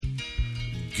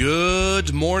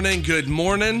Good morning, good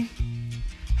morning.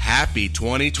 Happy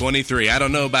 2023. I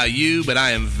don't know about you, but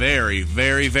I am very,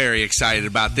 very, very excited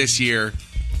about this year.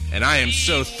 And I am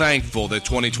so thankful that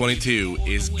 2022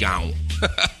 is gone.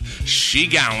 She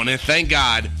gone, and thank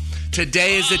God.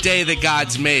 Today is the day that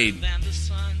God's made.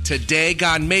 Today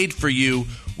God made for you.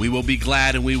 We will be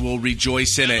glad and we will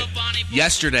rejoice in it.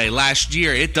 Yesterday, last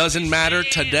year, it doesn't matter.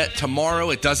 Today, tomorrow,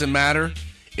 it doesn't matter.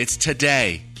 It's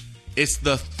today. It's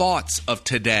the thoughts of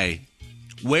today.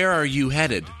 Where are you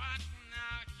headed?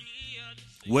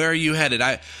 Where are you headed?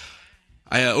 I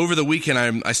over the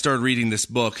weekend, I started reading this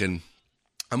book, and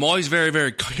I'm always very,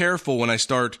 very careful when I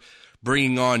start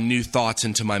bringing on new thoughts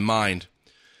into my mind,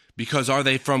 because are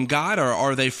they from God or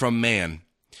are they from man?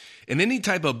 In any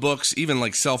type of books, even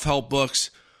like self-help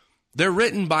books, they're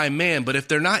written by man, but if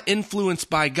they're not influenced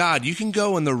by God, you can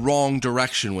go in the wrong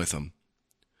direction with them.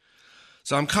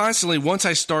 So I'm constantly, once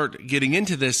I start getting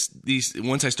into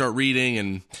once I start reading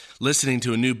and listening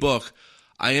to a new book,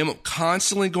 I am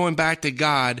constantly going back to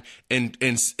God and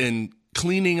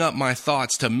cleaning up my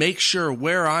thoughts to make sure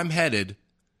where I'm headed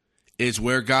is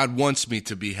where God wants me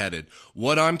to be headed.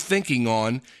 What I'm thinking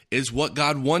on is what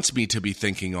God wants me to be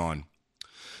thinking on.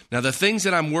 Now, the things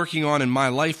that I'm working on in my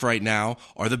life right now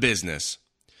are the business.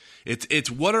 It's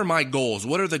what are my goals?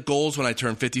 What are the goals when I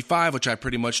turn 55, which I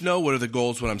pretty much know? What are the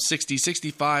goals when I'm 60,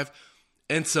 65,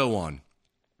 and so on?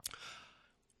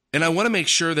 And I want to make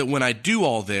sure that when I do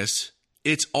all this,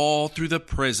 it's all through the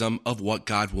prism of what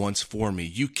God wants for me.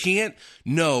 You can't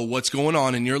know what's going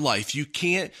on in your life. You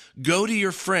can't go to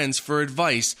your friends for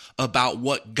advice about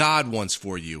what God wants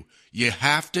for you. You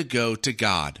have to go to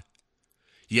God.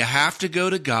 You have to go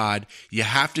to God, you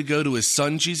have to go to His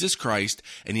Son, Jesus Christ,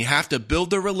 and you have to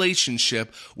build a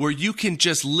relationship where you can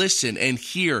just listen and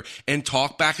hear and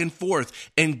talk back and forth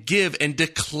and give and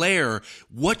declare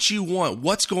what you want,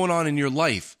 what's going on in your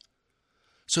life,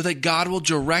 so that God will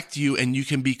direct you and you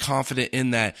can be confident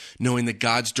in that, knowing that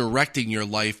God's directing your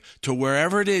life to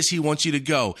wherever it is He wants you to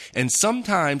go. And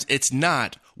sometimes it's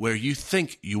not where you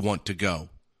think you want to go.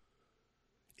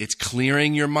 It's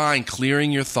clearing your mind,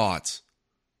 clearing your thoughts,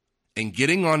 and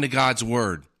getting onto God's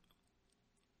Word.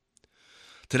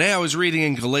 Today I was reading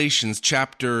in Galatians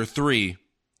chapter 3,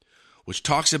 which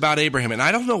talks about Abraham. And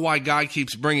I don't know why God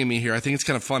keeps bringing me here. I think it's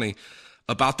kind of funny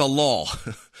about the law.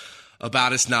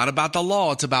 It's not about the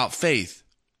law, it's about faith.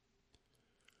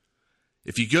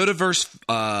 If you go to verse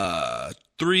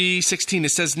 3:16,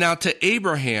 it says, "Now to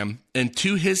Abraham and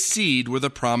to his seed were the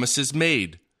promises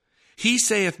made. He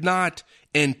saith not,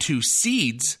 and to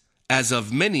seeds, as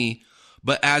of many,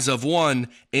 but as of one,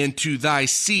 and to thy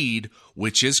seed,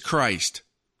 which is Christ."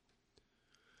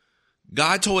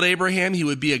 God told Abraham He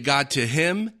would be a God to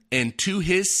him and to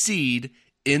his seed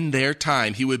in their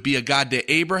time. He would be a God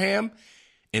to Abraham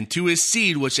and to his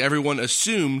seed, which everyone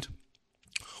assumed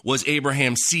was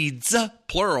Abraham's seeds,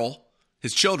 plural,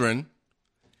 his children,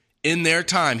 in their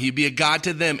time. He'd be a God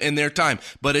to them in their time.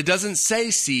 But it doesn't say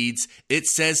seeds, it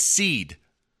says seed.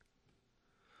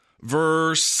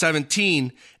 Verse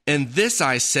 17, "And this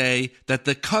I say, that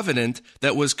the covenant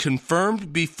that was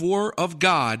confirmed before of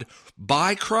God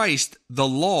by Christ the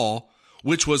law,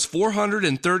 which was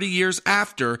 430 years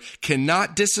after,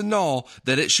 cannot disannul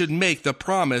that it should make the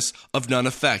promise of none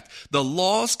effect." The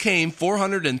laws came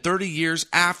 430 years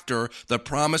after the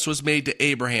promise was made to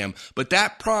Abraham. But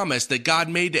that promise that God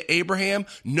made to Abraham,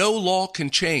 no law can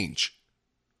change.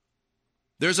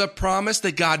 There's a promise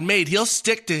that God made. He'll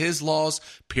stick to His laws,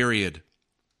 period.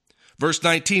 Verse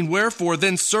 19, "Wherefore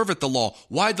then serveth the law?"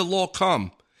 Why the law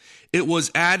come? "It was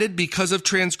added because of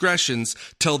transgressions,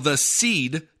 till the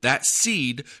seed," that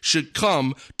seed, "should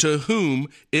come to whom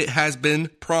it has been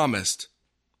promised."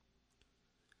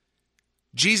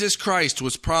 Jesus Christ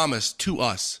was promised to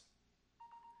us.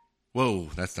 Whoa,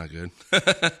 that's not good.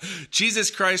 Jesus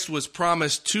Christ was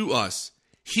promised to us.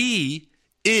 He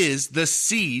is the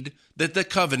seed that the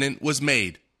covenant was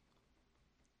made.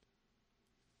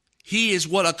 He is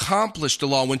what accomplished the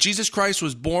law. When Jesus Christ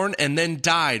was born and then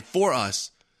died for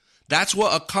us, that's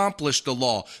what accomplished the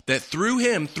law. That through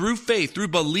Him, through faith, through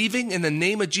believing in the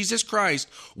name of Jesus Christ,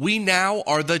 we now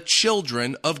are the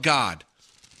children of God.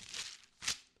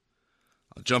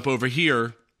 I'll jump over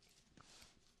here.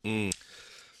 Yeah.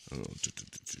 I'll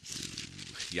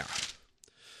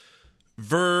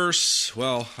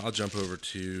jump over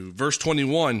to verse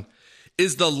 21.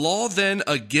 "Is the law then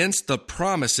against the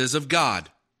promises of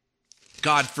God?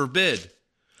 God forbid.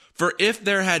 For if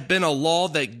there had been a law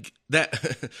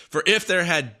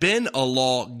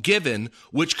given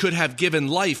which could have given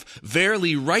life,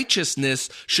 verily righteousness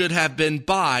should have been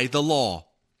by the law."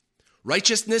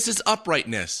 Righteousness is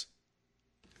uprightness.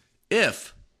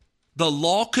 If The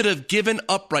law could have given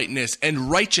uprightness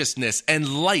and righteousness and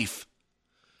life.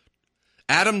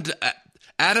 Adam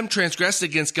transgressed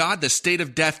against God. The state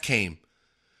of death came.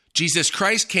 Jesus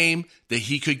Christ came that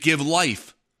he could give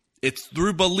life. It's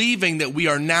through believing that we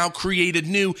are now created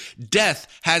new. Death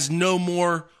has no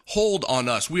more hold on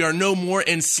us. We are no more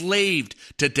enslaved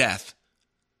to death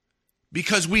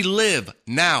because we live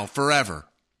now forever.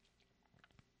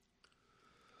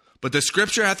 But the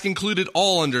scripture hath concluded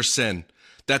all under sin,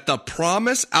 that the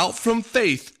promise out from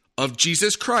faith of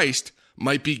Jesus Christ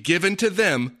might be given to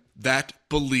them that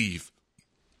believe.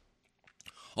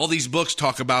 All these books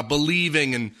talk about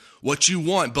believing in what you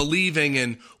want, believing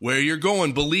in where you're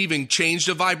going, believing change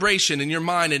the vibration in your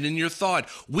mind and in your thought.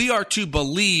 We are to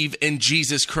believe in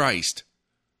Jesus Christ.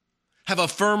 Have a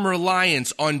firm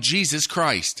reliance on Jesus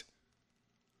Christ.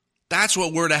 That's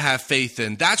what we're to have faith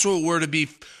in. That's what we're to be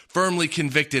firmly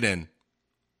convicted in.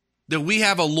 That we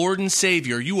have a Lord and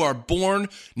Savior. You are born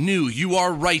new. You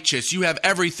are righteous. You have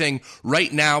everything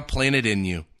right now planted in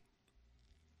you.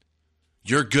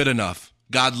 You're good enough.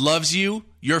 God loves you.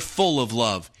 You're full of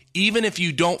love. Even if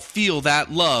you don't feel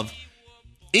that love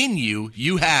in you,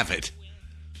 you have it.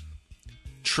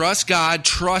 Trust God.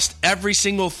 Trust every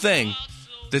single thing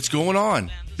that's going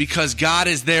on because God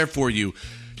is there for you.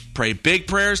 Pray big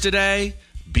prayers today.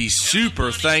 Be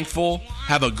super thankful.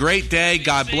 Have a great day.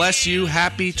 God bless you.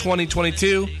 Happy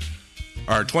 2022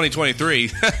 or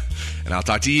 2023. And I'll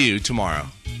talk to you tomorrow.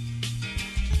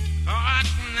 I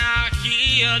can now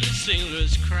hear the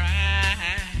sailors cry.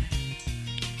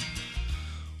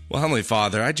 Well, Heavenly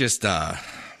Father, I just, I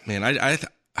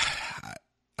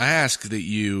ask that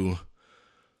you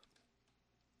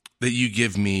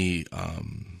give me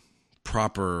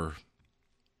proper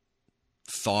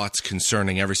thoughts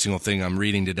concerning every single thing I'm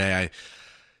reading today.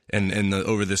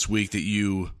 Over this week, that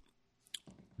you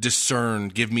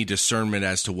give me discernment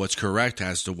as to what's correct,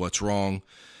 as to what's wrong,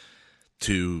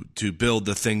 to build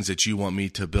the things that you want me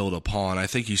to build upon. I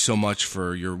thank you so much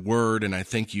for your word, and I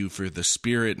thank you for the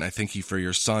Spirit, and I thank you for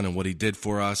your Son and what he did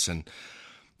for us. And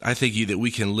I thank you that we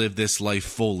can live this life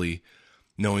fully,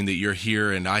 knowing that you're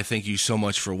here, and I thank you so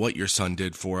much for what your Son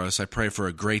did for us. I pray for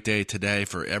a great day today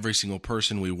for every single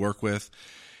person we work with,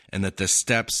 and that the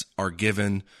steps are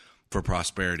given for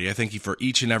prosperity. I thank you for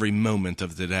each and every moment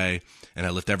of the day, and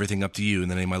I lift everything up to you in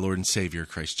the name of my Lord and Savior,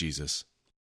 Christ Jesus.